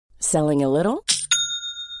Selling a little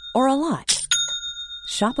or a lot?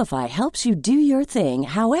 Shopify helps you do your thing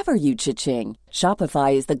however you cha-ching.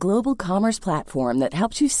 Shopify is the global commerce platform that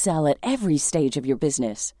helps you sell at every stage of your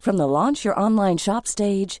business. From the launch your online shop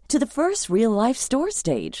stage to the first real-life store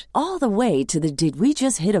stage, all the way to the did we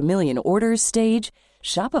just hit a million orders stage.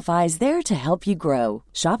 Shopify is there to help you grow.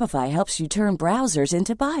 Shopify helps you turn browsers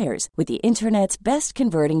into buyers with the internet's best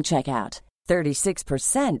converting checkout.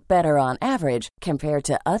 36% better on average compared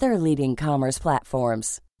to other leading commerce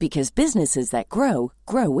platforms. Because businesses that grow,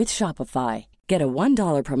 grow with Shopify. Get a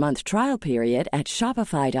 $1 per month trial period at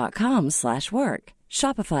shopify.com/work.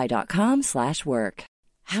 Shopify.com/work.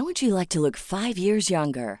 How would you like to look 5 years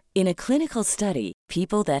younger? In a clinical study,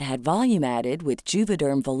 people that had volume added with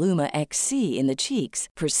Juvederm Voluma XC in the cheeks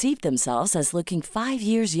perceived themselves as looking 5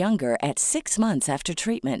 years younger at 6 months after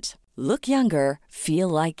treatment. Look younger, feel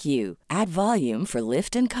like you. Add volume for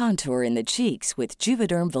lift and contour in the cheeks with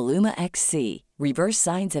Juvederm Voluma XC. Reverse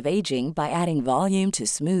signs of aging by adding volume to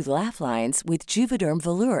smooth laugh lines with Juvederm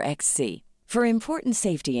Volure XC. For important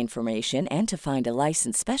safety information and to find a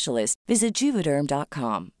licensed specialist, visit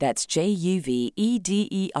Juvederm.com. That's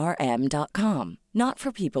JUVEDERM.com. Not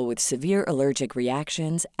for people with severe allergic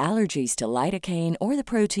reactions, allergies to lidocaine, or the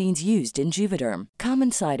proteins used in Juvederm.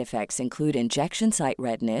 Common side effects include injection site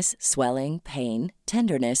redness, swelling, pain,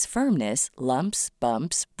 tenderness, firmness, lumps,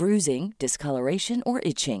 bumps, bruising, discoloration, or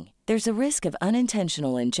itching. There's a risk of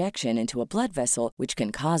unintentional injection into a blood vessel, which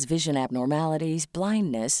can cause vision abnormalities,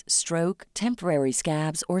 blindness, stroke, temporary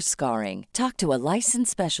scabs, or scarring. Talk to a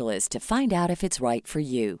licensed specialist to find out if it's right for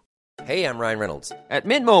you. Hey, I'm Ryan Reynolds. At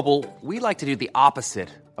Mint Mobile, we like to do the opposite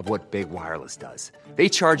of what Big Wireless does. They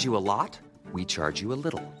charge you a lot, we charge you a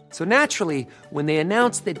little. So naturally, when they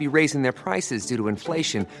announced they'd be raising their prices due to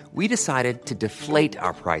inflation, we decided to deflate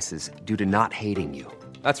our prices due to not hating you.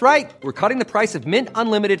 That's right. We're cutting the price of Mint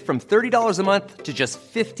Unlimited from $30 a month to just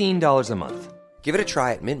 $15 a month. Give it a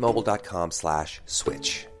try at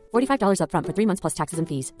mintmobile.com/switch. $45 up front for 3 months plus taxes and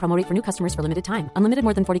fees. Promo rate for new customers for limited time. Unlimited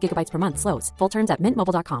more than 40 gigabytes per month. Slows full terms at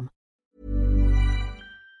mintmobile.com.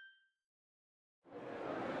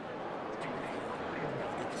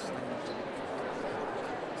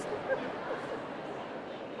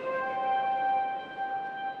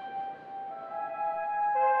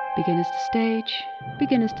 Beginners to stage,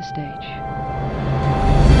 beginners to stage.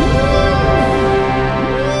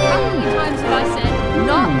 How many times have I said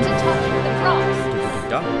not to touch the props?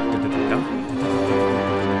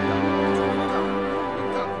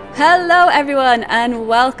 Hello everyone and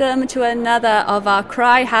welcome to another of our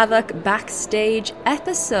Cry Havoc Backstage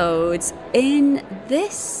episodes. In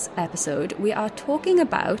this episode we are talking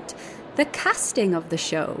about the casting of the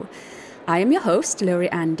show. I am your host,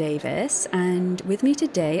 Lori Ann Davis, and with me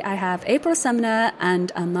today I have April Sumner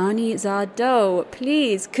and Amani Zardo.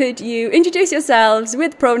 Please, could you introduce yourselves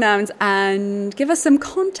with pronouns and give us some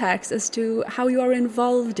context as to how you are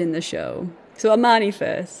involved in the show? So Amani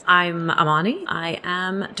first. I'm Amani. I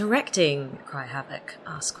am directing Cry Havoc.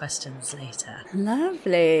 Ask questions later.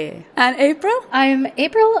 Lovely. And April? I'm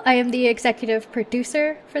April. I am the executive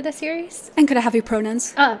producer for the series. And could I have your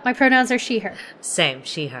pronouns? My pronouns are she, her. Same,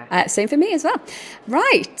 she, her. Same for me as well.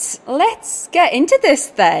 Right, let's get into this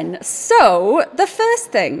then. So, the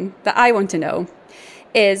first thing that I want to know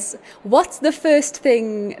is, what's the first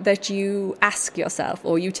thing that you ask yourself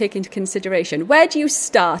or you take into consideration? Where do you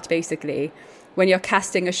start, basically, when you're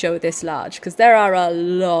casting a show this large? Because there are a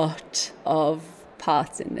lot of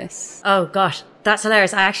parts in this. Oh gosh, that's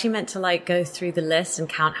hilarious. I actually meant to go through the list and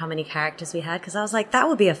count how many characters we had, because I was like, that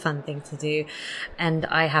would be a fun thing to do, and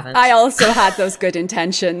I haven't. I also had those good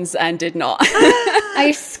intentions and did not.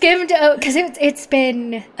 I skimmed out because it's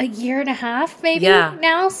been a year and a half maybe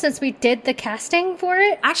now since we did the casting for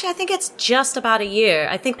it. Actually, I think it's just about a year.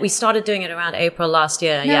 I think we started doing it around April last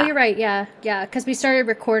year. No, you're right. Yeah, because we started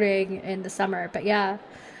recording in the summer, but yeah.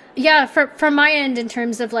 Yeah, from my end, in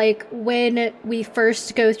terms of when we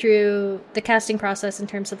first go through the casting process in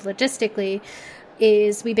terms of logistically,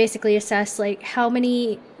 is we basically assess how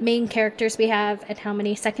many main characters we have and how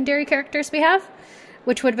many secondary characters we have,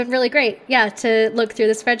 which would have been really great, to look through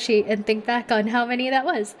the spreadsheet and think back on how many that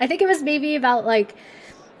was. I think it was maybe about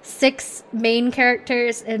 6 main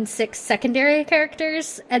characters and 6 secondary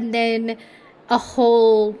characters, and then a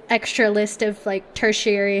whole extra list of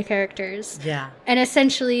tertiary characters. Yeah. And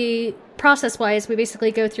essentially, process-wise, we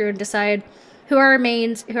basically go through and decide who are our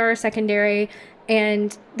mains, who are our secondary,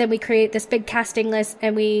 and then we create this big casting list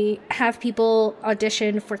and we have people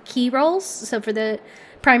audition for key roles. So for the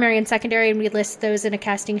primary and secondary, and we list those in a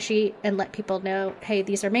casting sheet and let people know, hey,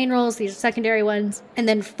 these are main roles, these are secondary ones. And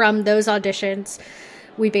then from those auditions,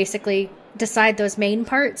 we basically decide those main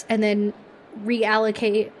parts and then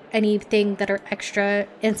reallocate anything that are extra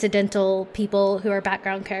incidental people who are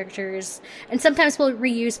background characters. And sometimes we'll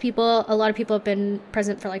reuse people. A lot of people have been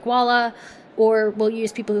present for like Walla, or we'll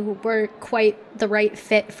use people who weren't quite the right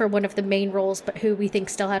fit for one of the main roles, but who we think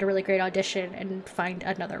still had a really great audition, and find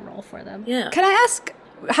another role for them. Yeah. Can I ask,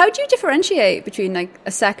 how do you differentiate between like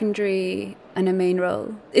a secondary and a main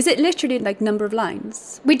role? Is it literally like number of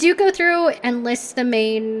lines? We do go through and list the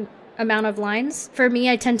main amount of lines. For me,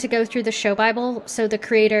 I tend to go through the show Bible. So the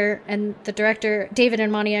creator and the director, David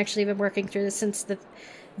and Monty, actually have been working through this since the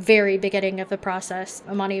very beginning of the process.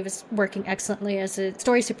 Amani was working excellently as a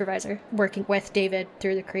story supervisor, working with David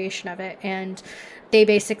through the creation of it. And they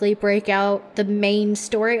basically break out the main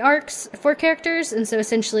story arcs for characters. And so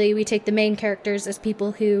essentially we take the main characters as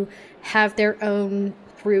people who have their own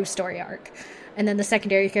through story arc. And then the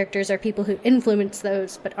secondary characters are people who influence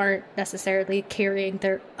those, but aren't necessarily carrying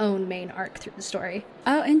their own main arc through the story.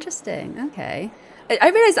 Oh, interesting. Okay. I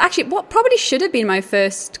realized actually what probably should have been my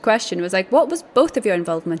first question was like, what was both of your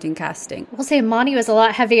involvement in casting? We'll say Monty was a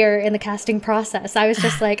lot heavier in the casting process. I was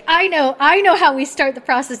just like, I know how we start the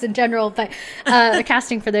process in general, but the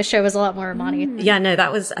casting for this show was a lot more Monty. Yeah, no,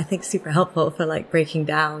 that was, I think, super helpful for like breaking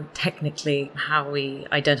down technically how we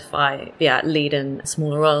identify, lead and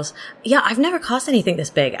smaller roles. Yeah, I've never cast anything this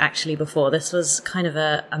big actually before. This was kind of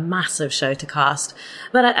a massive show to cast.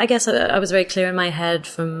 But I guess I was very clear in my head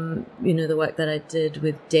from, the work that I did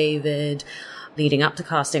with David leading up to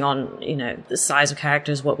casting on, the size of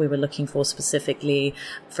characters, what we were looking for specifically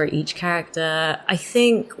for each character. I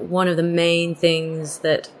think one of the main things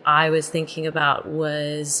that I was thinking about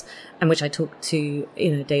was, and which I talked to,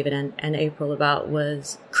 David and April about,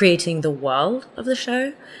 was creating the world of the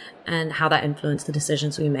show and how that influenced the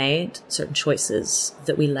decisions we made, certain choices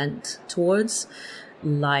that we lent towards,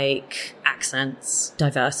 like accents,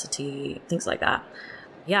 diversity, things like that.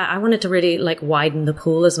 Yeah, I wanted to really widen the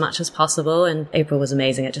pool as much as possible, and April was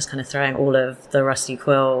amazing at just kind of throwing all of the Rusty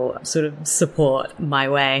Quill sort of support my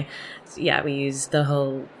way. Yeah, we used the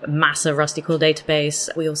whole massive Rusty Quill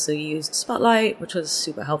database. We also used Spotlight, which was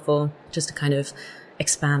super helpful just to kind of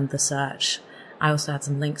expand the search. I also had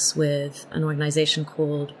some links with an organization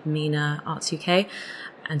called MENA Arts UK,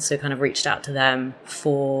 and so kind of reached out to them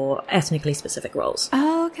for ethnically specific roles.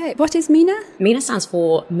 Oh, okay. What is MENA? MENA stands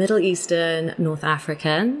for Middle Eastern North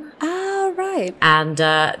African. Oh, right. And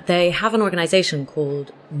they have an organization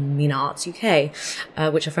called MENA Arts UK,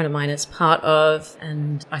 which a friend of mine is part of,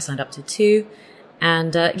 and I signed up to too.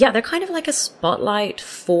 And they're kind of like a spotlight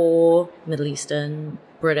for Middle Eastern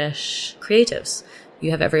British creatives. You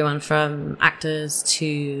have everyone from actors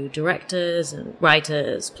to directors and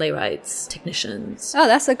writers, playwrights, technicians. Oh,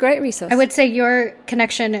 that's a great resource. I would say your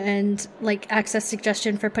connection and access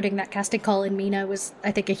suggestion for putting that casting call in MENA was,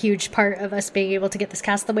 I think, a huge part of us being able to get this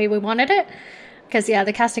cast the way we wanted it. Because,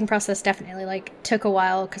 the casting process definitely took a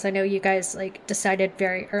while, because I know you guys decided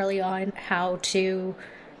very early on how to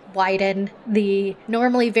widen the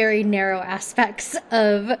normally very narrow aspects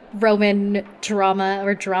of Roman drama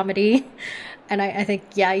or dramedy. And I think,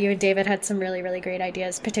 you and David had some really, really great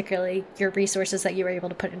ideas, particularly your resources that you were able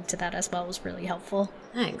to put into that as well was really helpful.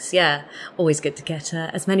 Thanks. Yeah. Always good to get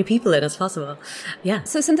as many people in as possible. Yeah.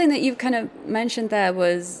 So something that you've kind of mentioned there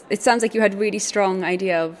was, it sounds like you had really strong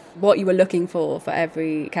idea of what you were looking for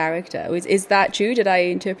every character. Is that true? Did I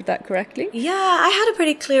interpret that correctly? Yeah, I had a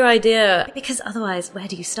pretty clear idea, because otherwise, where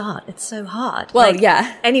do you start? It's so hard. Well,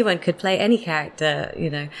 yeah. Anyone could play any character,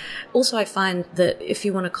 Also, I find that if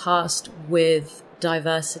you want to cast with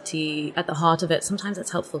diversity at the heart of it, sometimes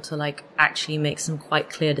it's helpful to actually make some quite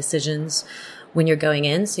clear decisions when you're going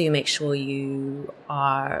in, so you make sure you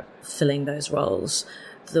are filling those roles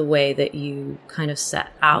the way that you kind of set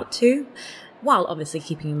out to, while obviously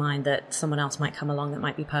keeping in mind that someone else might come along that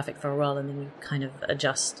might be perfect for a role, and then you kind of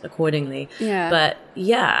adjust accordingly. Yeah. But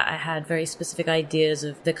I had very specific ideas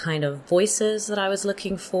of the kind of voices that I was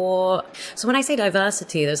looking for. So when I say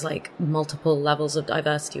diversity, there's multiple levels of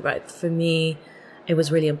diversity, right? For me, it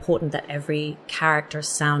was really important that every character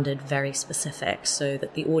sounded very specific so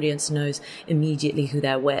that the audience knows immediately who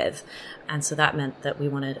they're with. And so that meant that we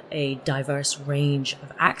wanted a diverse range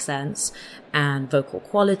of accents and vocal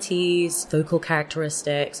qualities, vocal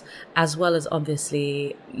characteristics, as well as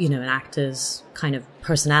obviously, an actor's kind of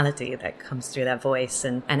personality that comes through their voice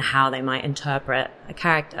and how they might interpret a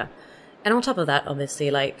character. And on top of that,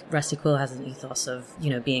 obviously, Rusty Quill has an ethos of,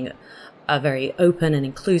 being a very open and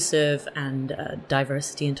inclusive, and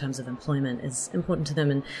diversity in terms of employment is important to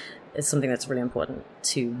them. And is something that's really important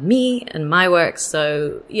to me and my work.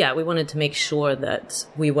 So yeah, we wanted to make sure that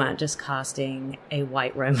we weren't just casting a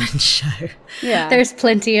white Roman show. Yeah. There's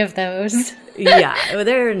plenty of those. Yeah,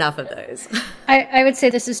 there are enough of those. I would say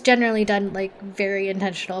this is generally done like very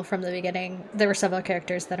intentional from the beginning. There were several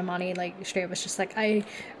characters that Amani like straight was just like, I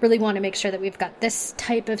really want to make sure that we've got this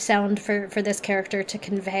type of sound for this character to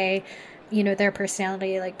convey, you know, their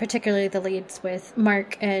personality, like particularly the leads with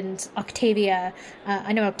Mark and Octavia.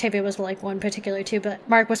 I know Octavia was like one particular too, but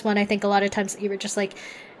Mark was one I think a lot of times that you were just like,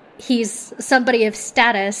 he's somebody of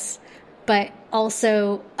status, but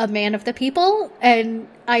also a man of the people. And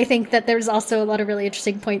I think that there's also a lot of really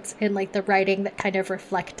interesting points in like the writing that kind of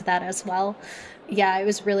reflect that as well. Yeah, it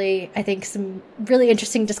was really, I think, some really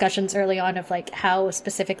interesting discussions early on of like how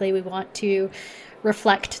specifically we want to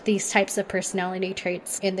reflect these types of personality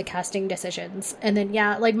traits in the casting decisions. And then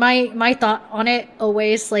yeah, like my thought on it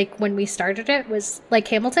always, like when we started it, was like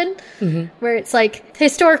Hamilton, where it's like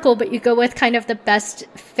historical, but you go with kind of the best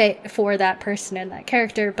fit for that person and that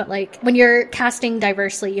character. But like when you're casting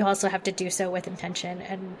diversely, you also have to do so with intention.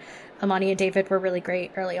 And Amani and David were really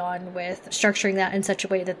great early on with structuring that in such a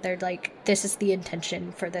way that they're like, this is the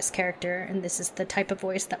intention for this character, and this is the type of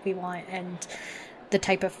voice that we want, and the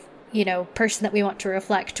type of, you know, person that we want to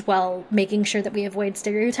reflect, while making sure that we avoid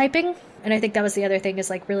stereotyping. And I think that was the other thing, is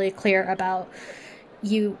like really clear about,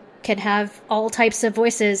 you can have all types of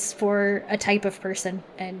voices for a type of person,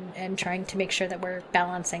 and trying to make sure that we're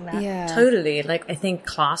balancing that. Yeah. Totally. Like, I think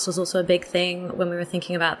class was also a big thing when we were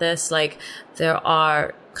thinking about this. Like, there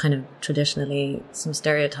are kind of traditionally some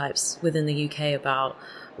stereotypes within the UK about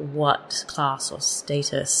what class or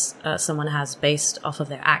status someone has based off of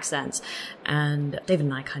their accents. And David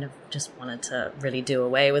and I kind of just wanted to really do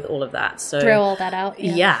away with all of that. So throw all that out.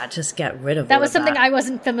 Yeah, just get rid of that. All was of something that. I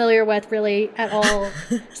wasn't familiar with really at all.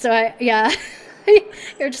 So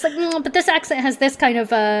you're just like, but this accent has this kind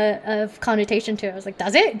of connotation to it. I was like,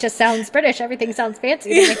 does it? It just sounds British. Everything sounds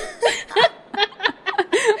fancy to me.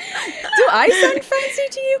 Do I sound fancy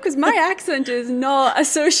to you? Because my accent is not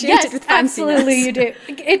associated with fanciness. Absolutely you do.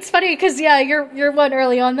 It's funny because you're one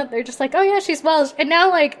early on that they're just like, oh yeah, she's Welsh, and now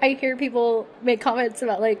like I hear people make comments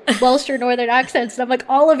about like Welsh or Northern accents, and I'm like,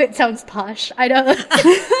 all of it sounds posh. I know.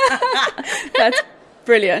 That's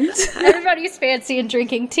brilliant. Everybody's fancy and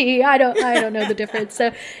drinking tea. I don't know the difference.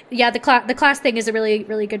 So yeah, the class thing is a really,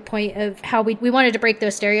 really good point of how we wanted to break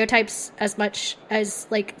those stereotypes as much as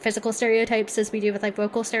like physical stereotypes as we do with like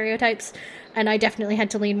vocal stereotypes. And I definitely had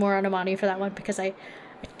to lean more on Amani for that one, because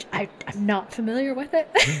I'm not familiar with it.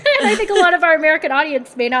 And I think a lot of our American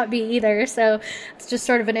audience may not be either. So it's just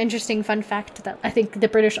sort of an interesting fun fact that I think the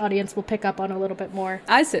British audience will pick up on a little bit more.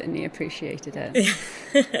 I certainly appreciated it.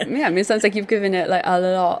 Yeah, I mean, it sounds like you've given it like a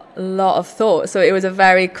lot of thought. So it was a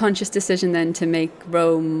very conscious decision then to make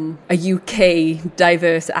Rome a UK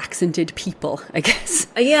diverse accented people, I guess.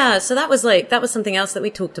 Yeah, so that was something else that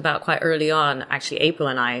we talked about quite early on, actually, April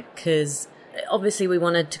and I, because obviously we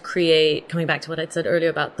wanted to create, coming back to what I said earlier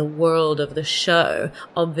about the world of the show,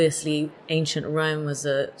 obviously ancient Rome was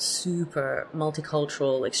a super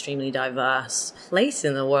multicultural, extremely diverse place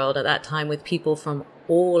in the world at that time, with people from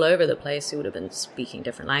all over the place who would have been speaking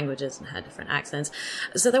different languages and had different accents.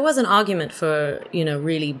 So there was an argument for, you know,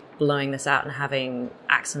 really blowing this out and having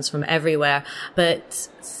accents from everywhere. But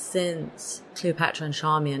since Cleopatra and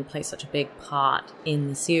Charmian play such a big part in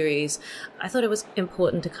the series, I thought it was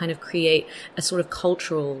important to kind of create a sort of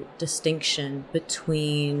cultural distinction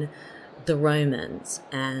between the Romans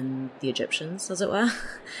and the Egyptians, as it were,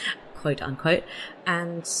 quote unquote.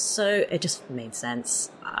 And so it just made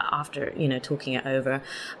sense after, you know, talking it over,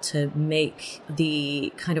 to make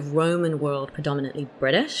the kind of Roman world predominantly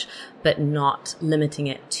British, but not limiting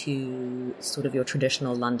it to sort of your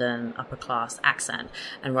traditional London upper class accent,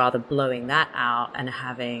 and rather blowing that out and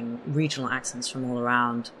having regional accents from all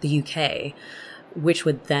around the UK, which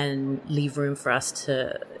would then leave room for us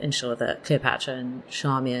to ensure that Cleopatra and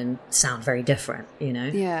Charmian sound very different, you know?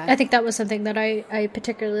 Yeah. I think that was something that I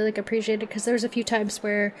particularly appreciated, because there was a few times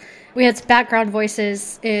where we had background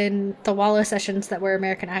voices in the Wallow sessions that were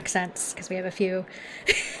American accents, because we have a few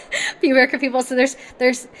American people. So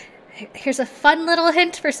here's a fun little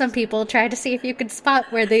hint for some people. Try to see if you can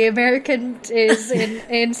spot where the American is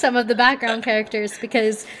in some of the background characters,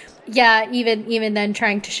 because yeah, even then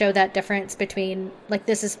trying to show that difference between, like,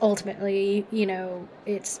 this is ultimately, you know,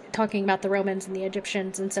 it's talking about the Romans and the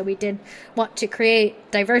Egyptians, and so we did want to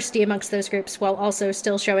create diversity amongst those groups while also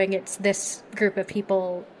still showing it's this group of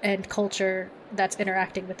people and culture that's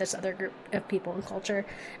interacting with this other group of people and culture.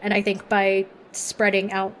 And I think by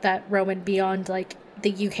spreading out that Roman beyond, like,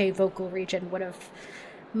 the UK vocal region would have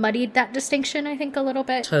muddied that distinction, I think, a little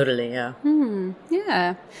bit. Totally, yeah.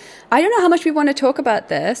 Yeah. I don't know how much we want to talk about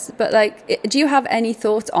this, but like, do you have any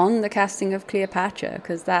thoughts on the casting of Cleopatra?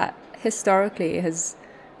 Because that historically has,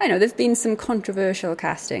 I know there's been some controversial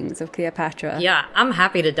castings of Cleopatra. Yeah, I'm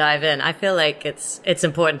happy to dive in. I feel like it's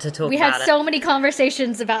important to talk about it. We had so many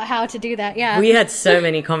conversations about how to do that, yeah. We had so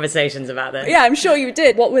many conversations about this. Yeah, I'm sure you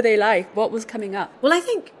did. What were they like? What was coming up? Well, I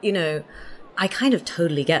think, I kind of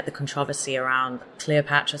totally get the controversy around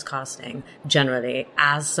Cleopatra's casting generally.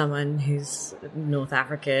 As someone who's North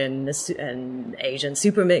African and Asian,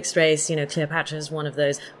 super mixed race, Cleopatra is one of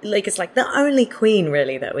those, like, it's like the only queen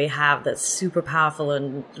really that we have that's super powerful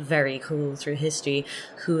and very cool through history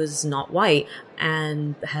who is not white,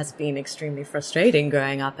 and has been extremely frustrating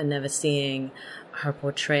growing up and never seeing her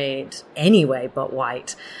portrayed anyway but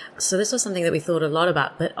white. So this was something that we thought a lot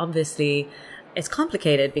about, but obviously it's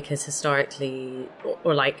complicated because historically,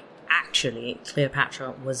 or like actually,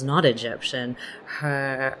 Cleopatra was not Egyptian.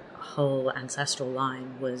 Her whole ancestral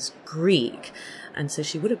line was Greek. And so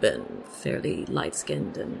she would have been fairly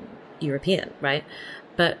light-skinned and European, right?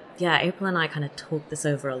 But yeah, April and I kind of talked this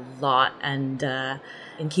over a lot. And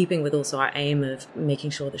in keeping with also our aim of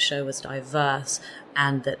making sure the show was diverse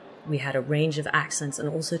and that we had a range of accents, and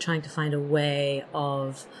also trying to find a way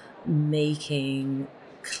of making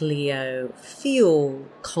Cleo feel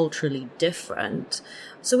culturally different.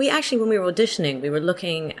 So we actually, when we were auditioning, we were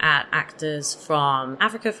looking at actors from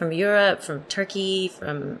Africa, from Europe, from Turkey,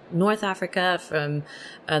 from North Africa, from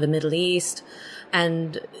the Middle East.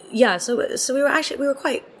 And yeah, so we were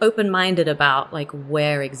quite open-minded about like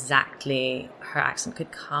where exactly her accent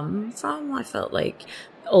could come from. I felt like,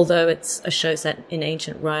 although it's a show set in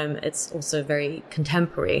ancient Rome, it's also very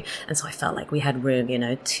contemporary. And so I felt like we had room,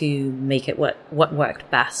 to make it what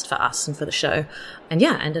worked best for us and for the show. And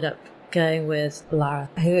yeah, ended up going with Lara,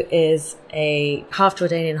 who is a half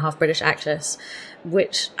Jordanian, half British actress,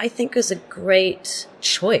 which I think is a great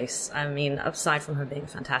choice. I mean, aside from her being a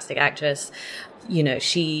fantastic actress,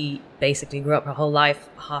 she basically grew up her whole life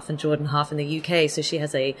half in Jordan, half in the UK. So she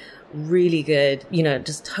has a really good,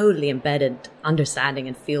 just totally embedded understanding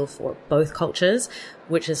and feel for both cultures,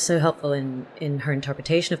 which is so helpful in her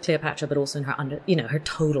interpretation of Cleopatra, but also in her her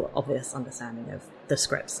total obvious understanding of the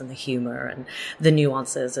scripts and the humor and the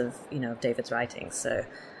nuances of, David's writing. So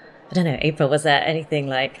I don't know, April, was there anything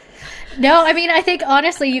like... No, I mean, I think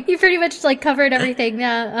honestly, you pretty much like covered everything.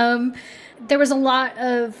 Yeah. There was a lot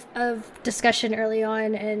of discussion early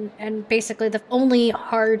on, and basically the only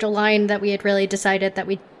hard line that we had really decided that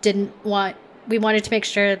we wanted to make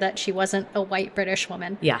sure that she wasn't a white British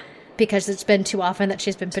woman. Yeah. Because it's been too often that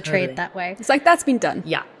she's been portrayed that way. It's like, that's been done.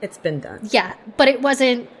 Yeah, it's been done. Yeah, but it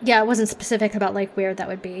wasn't specific about like where that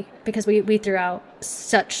would be, because we threw out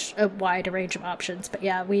such a wide range of options. But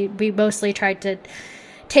yeah, we mostly tried to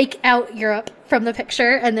take out Europe from the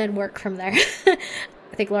picture and then work from there.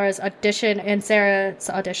 I think Laura's audition and Sarah's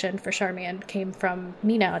audition for Charmian came from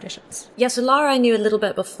Mina auditions. Yeah, so Laura I knew a little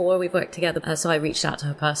bit before we worked together, so I reached out to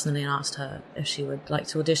her personally and asked her if she would like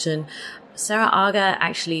to audition. Sarah Aga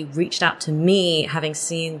actually reached out to me, having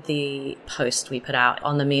seen the post we put out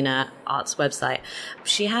on the Mina Arts website.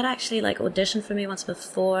 She had actually auditioned for me once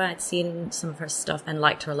before. I'd seen some of her stuff and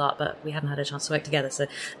liked her a lot, but we hadn't had a chance to work together. So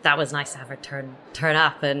that was nice to have her turn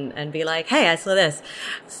up and be like, hey, I saw this.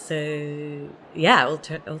 So yeah,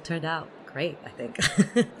 it all turned out great, I think.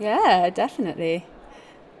 Yeah, definitely.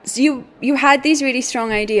 So you had these really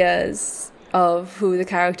strong ideas of who the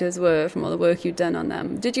characters were from all the work you'd done on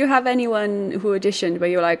them. Did you have anyone who auditioned where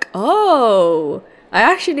you were like, oh,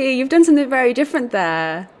 you've done something very different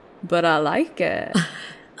there, but I like it?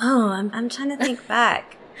 Oh, I'm trying to think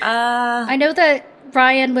back. I know that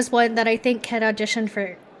Ryan was one that I think had auditioned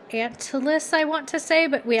for Antyllus, I want to say,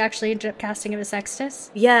 but we actually ended up casting him as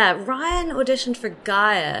Sextus. Yeah, Ryan auditioned for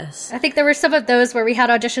Gaius. I think there were some of those where we had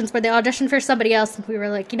auditions where they auditioned for somebody else and we were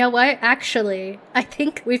like, you know what? Actually, I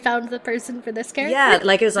think we found the person for this character. Yeah,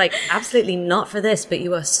 it was absolutely not for this, but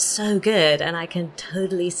you are so good and I can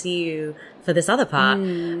totally see you for this other part.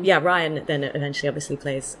 Yeah, Ryan then eventually obviously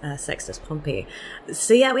plays Sextus Pompey.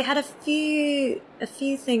 So yeah, we had a few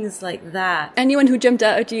things like that. Anyone who jumped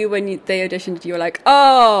out at you when they auditioned, you were like,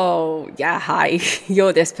 oh, yeah, hi,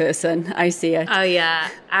 you're this person. I see it. Oh yeah,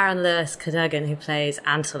 Aaron Lewis Cadogan, who plays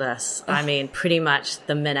Antyllus. I mean, pretty much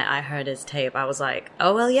the minute I heard his tape, I was like,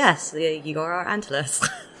 oh, well, yes, you're our Antyllus.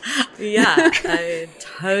 Yeah,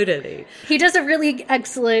 totally. He does a really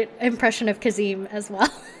excellent impression of Kazim as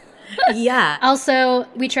well. Yeah. Also,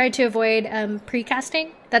 we tried to avoid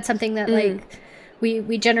pre-casting. That's something that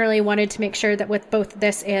we generally wanted to make sure that with both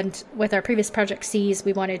this and with our previous project C's,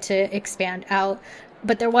 we wanted to expand out.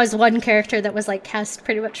 but there was one character that was like cast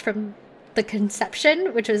pretty much from the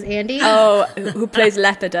conception, which was Andy. Oh, who plays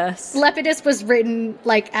Lepidus. Lepidus was written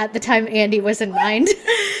like at the time Andy was in mind.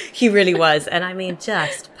 He really was. And I mean,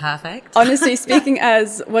 just perfect. Honestly, speaking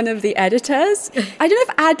as one of the editors, I don't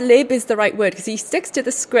know if ad-lib is the right word, because he sticks to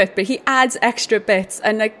the script, but he adds extra bits,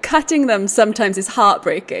 and like cutting them sometimes is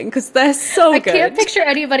heartbreaking because they're so good. I can't picture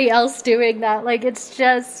anybody else doing that. Like, it's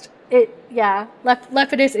just,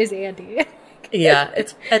 Lepidus is Andy. Yeah,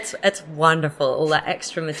 it's wonderful. All that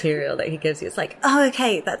extra material that he gives you. It's like, oh,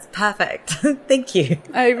 okay, that's perfect. Thank you.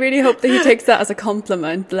 I really hope that he takes that as a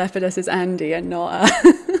compliment. Lepidus is Andy and not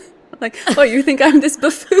like, oh, you think I'm this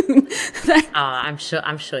buffoon? I'm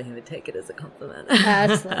sure he would take it as a compliment.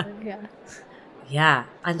 Absolutely, yeah. Yeah,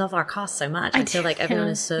 I love our cast so much. I feel like everyone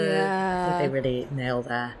is so they really nail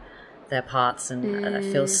their parts, and I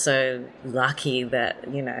feel so lucky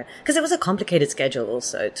that, you know, because it was a complicated schedule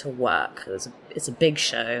also to work. It's a big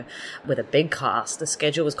show with a big cast. The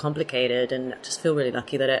schedule was complicated, and I just feel really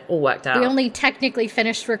lucky that it all worked out. We only technically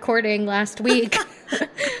finished recording last week.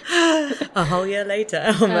 A whole year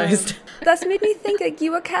later, almost. That's made me think, like,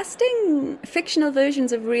 you were casting fictional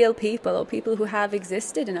versions of real people, or people who have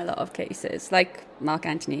existed in a lot of cases, like Mark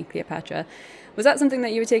Antony, Cleopatra. Was that something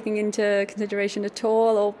that you were taking into consideration at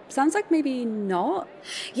all, or sounds like maybe not?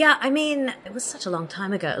 Yeah, I mean, it was such a long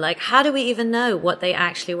time ago. Like, how do we even know what they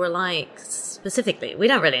actually were like specifically? We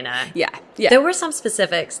don't really know. Yeah. There were some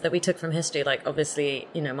specifics that we took from history, like obviously,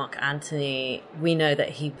 you know, Mark Antony, we know that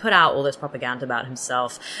he put out all this propaganda about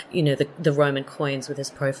himself, you know, the Roman coins with his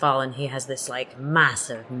profile, and he has this like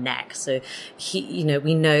massive neck. So he, you know,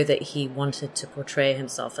 we know that he wanted to portray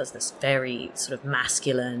himself as this very sort of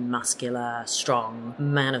masculine, muscular, strong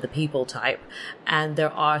man of the people type. And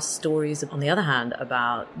there are stories, on the other hand,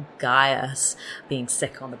 about Gaius being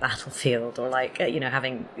sick on the battlefield, or like, you know,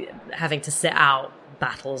 having to sit out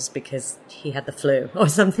battles because he had the flu or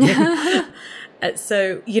something.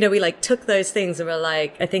 So, you know, we like took those things and we're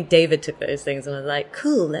like, I think David took those things and was like,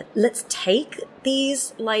 cool, let's take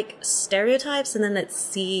these like stereotypes and then let's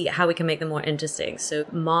see how we can make them more interesting. So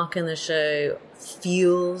Mark in the show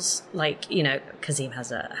feels like, you know, Kazim has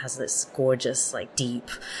this gorgeous, like deep,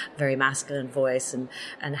 very masculine voice,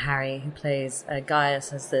 and Harry, who plays Gaius,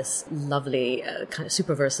 has this lovely, kind of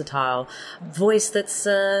super versatile voice that's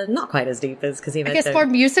not quite as deep as Kazim. I guess more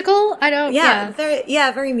musical.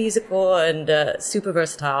 Very musical and super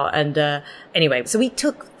versatile. And anyway, so we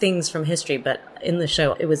took things from history, but in the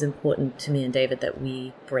show, it was important to me and David that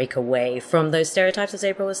we break away from those stereotypes, as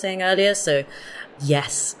April was saying earlier. So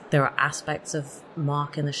yes, there are aspects of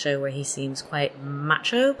Mark in the show where he seems quite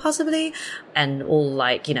macho, possibly, and all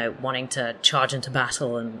like, you know, wanting to charge into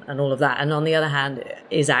battle and all of that. And on the other hand,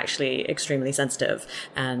 is actually extremely sensitive.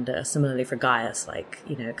 And similarly for Gaius, like,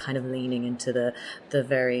 you know, kind of leaning into the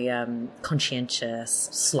very conscientious,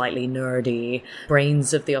 slightly nerdy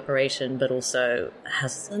brains of the operation, but also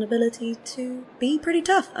has an ability to be pretty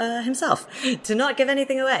tough himself, to not give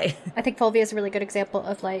anything away. I think Fulvia is a really good example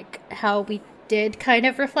of like how we did kind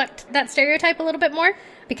of reflect that stereotype a little bit more,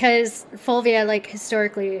 because Fulvia, like,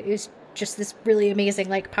 historically is just this really amazing,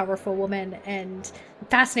 like, powerful woman, and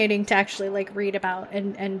fascinating to actually like read about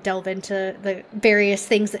and delve into the various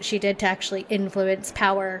things that she did to actually influence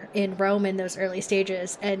power in Rome in those early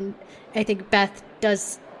stages. And I think Beth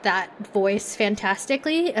does that voice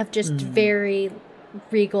fantastically, of just very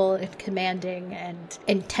regal and commanding and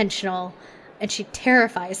intentional. And she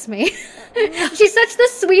terrifies me. She's such the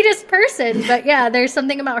sweetest person. But yeah, there's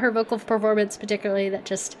something about her vocal performance particularly that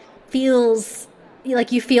just feels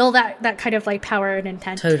like you feel that kind of like power and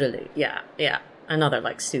intent. Totally. Yeah. Another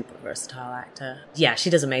like super versatile actor. Yeah,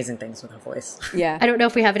 she does amazing things with her voice. Yeah. I don't know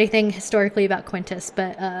if we have anything historically about Quintus,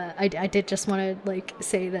 but I did just want to like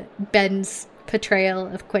say that Ben's portrayal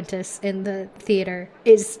of Quintus in the theater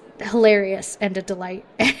is hilarious and a delight.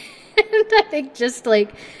 And I think just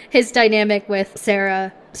like his dynamic with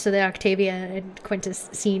Sarah, so the Octavia and Quintus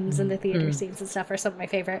scenes and the theater scenes and stuff are some of my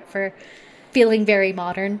favorite for feeling very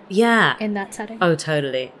modern. Yeah. In that setting. Oh,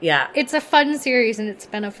 totally. Yeah. It's a fun series, and it's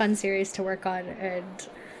been a fun series to work on, and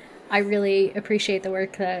I really appreciate the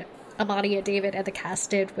work that Amani and David and the cast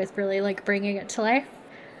did with really like bringing it to life.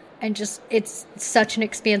 And just, it's such an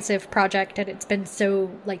expansive project, and it's been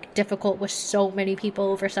so like difficult with so many people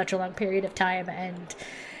over such a long period of time, and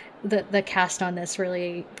the cast on this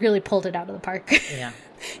really pulled it out of the park. Yeah.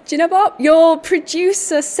 Do you know what? Your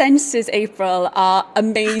producer senses, April, are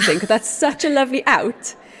amazing, because that's such a lovely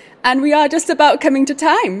out. And we are just about coming to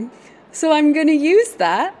time. So I'm going to use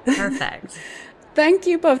that. Perfect. Thank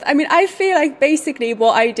you both. I mean, I feel like basically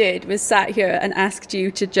what I did was sat here and asked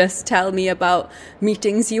you to just tell me about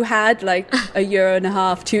meetings you had like a year and a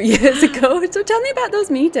half, 2 years ago. So tell me about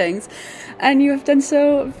those meetings. And you have done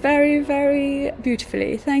so very, very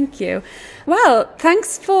beautifully. Thank you. Well,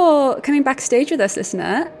 thanks for coming backstage with us,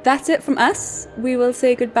 listener. That's it from us. We will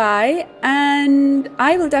say goodbye, and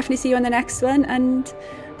I will definitely see you on the next one. And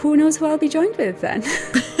who knows who I'll be joined with then?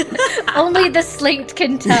 Only the slate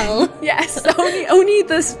can tell. Yes, only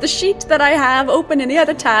the sheet that I have open in the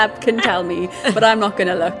other tab can tell me, but I'm not going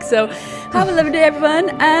to look. So have a lovely day, everyone,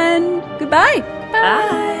 and goodbye.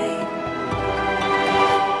 Bye.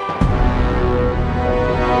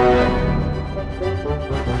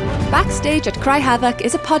 Backstage at Cry Havoc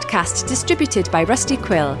is a podcast distributed by Rusty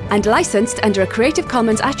Quill and licensed under a Creative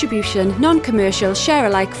Commons Attribution, Non-Commercial,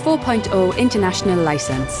 Share-alike 4.0 international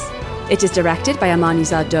license. It is directed by Amani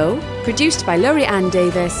Zardo, produced by Laurie Ann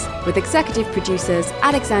Davis, with executive producers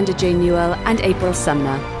Alexander J. Newell and April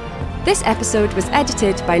Sumner. This episode was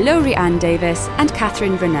edited by Laurie Ann Davis and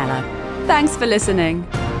Catherine Vernella. Thanks for listening.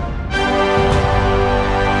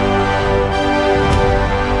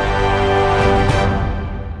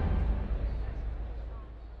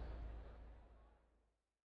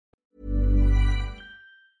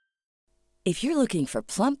 If you're looking for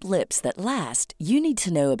plump lips that last, you need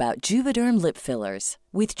to know about Juvederm lip fillers.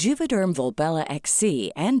 With Juvederm Volbella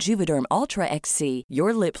XC and Juvederm Ultra XC,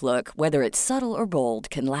 your lip look, whether it's subtle or bold,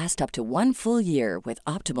 can last up to 1 full year with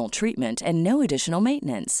optimal treatment and no additional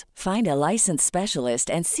maintenance. Find a licensed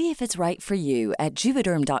specialist and see if it's right for you at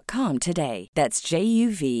Juvederm.com today. That's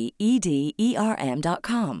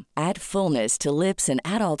JUVEDERM.com. Add fullness to lips in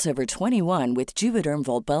adults over 21 with Juvederm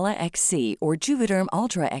Volbella XC or Juvederm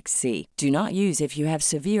Ultra XC. Do not use if you have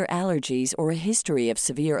severe allergies or a history of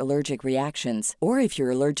severe allergic reactions, or if you're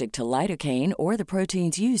allergic to lidocaine or the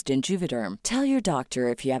proteins used in Juvederm. Tell your doctor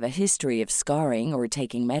if you have a history of scarring or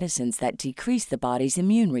taking medicines that decrease the body's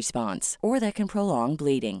immune response or that can prolong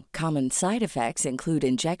bleeding. Common side effects include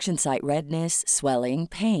injection site redness, swelling,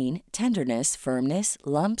 pain, tenderness, firmness,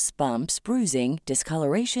 lumps, bumps, bruising,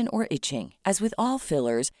 discoloration, or itching. As with all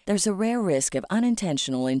fillers, there's a rare risk of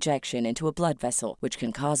unintentional injection into a blood vessel, which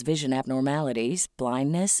can cause vision abnormalities,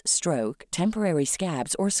 blindness, stroke, temporary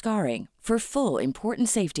scabs, or scarring. For full, important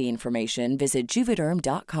safety information, visit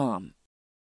Juvederm.com.